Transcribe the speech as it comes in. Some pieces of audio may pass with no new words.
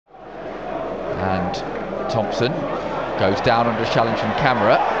And Thompson goes down under a challenge from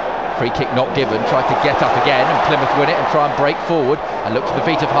Camera. Free kick not given, tries to get up again, and Plymouth win it and try and break forward, and look to the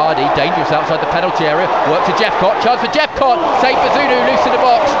feet of Hardy, dangerous outside the penalty area, work to Jeffcott, chance for Jeffcott, save Bazunu, loose in the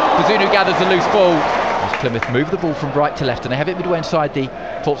box. Bazunu gathers the loose ball. As Plymouth move the ball from right to left, and they have it midway inside the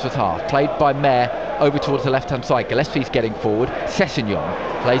Portsmouth half, played by Mayer over towards the left hand side. Gillespie's getting forward, Sessegnon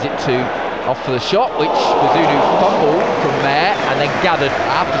plays it to off for the shot, which Bazunu fumbled from Mayer and then gathered.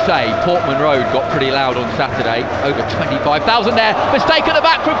 I have to say, Portman Road got pretty loud on Saturday, over 25,000 there. Mistake at the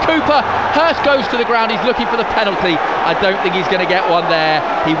back from Cooper. Hurst goes to the ground, he's looking for the penalty. I don't think he's going to get one there.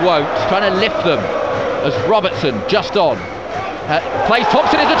 He won't. He's trying to lift them as Robertson just on. Plays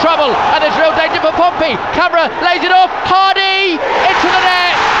Thompson into trouble, and there's real danger for Pompey. Camera lays it off. Hardy into the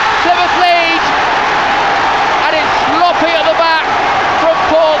net. Plymouth lead, and it's sloppy at the back from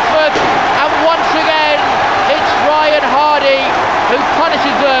Portsmouth. And once again, it's Ryan Hardy who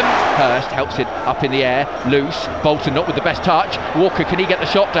punishes them. Hurst helps it up in the air, loose. Bolton not with the best touch. Walker, can he get the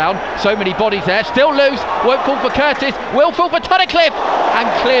shot down? So many bodies there, still loose. Won't fall for Curtis, will fall for Tunnicliffe, and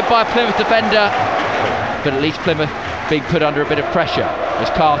cleared by a Plymouth defender. But at least Plymouth being put under a bit of pressure as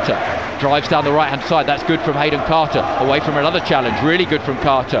Carter drives down the right hand side. That's good from Hayden Carter, away from another challenge, really good from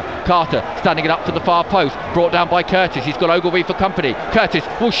Carter. Carter standing it up to the far post, brought down by Curtis. He's got Ogilvie for company. Curtis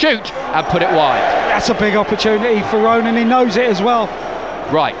will shoot and put it wide. That's a big opportunity for Ronan, he knows it as well.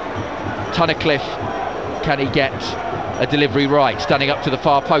 Right, Tunnicliffe, can he get a delivery right? Standing up to the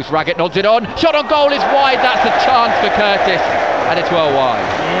far post, Raggett nods it on, shot on goal is wide. That's a chance for Curtis, and it's well wide.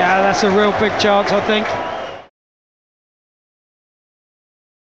 Yeah, that's a real big chance, I think.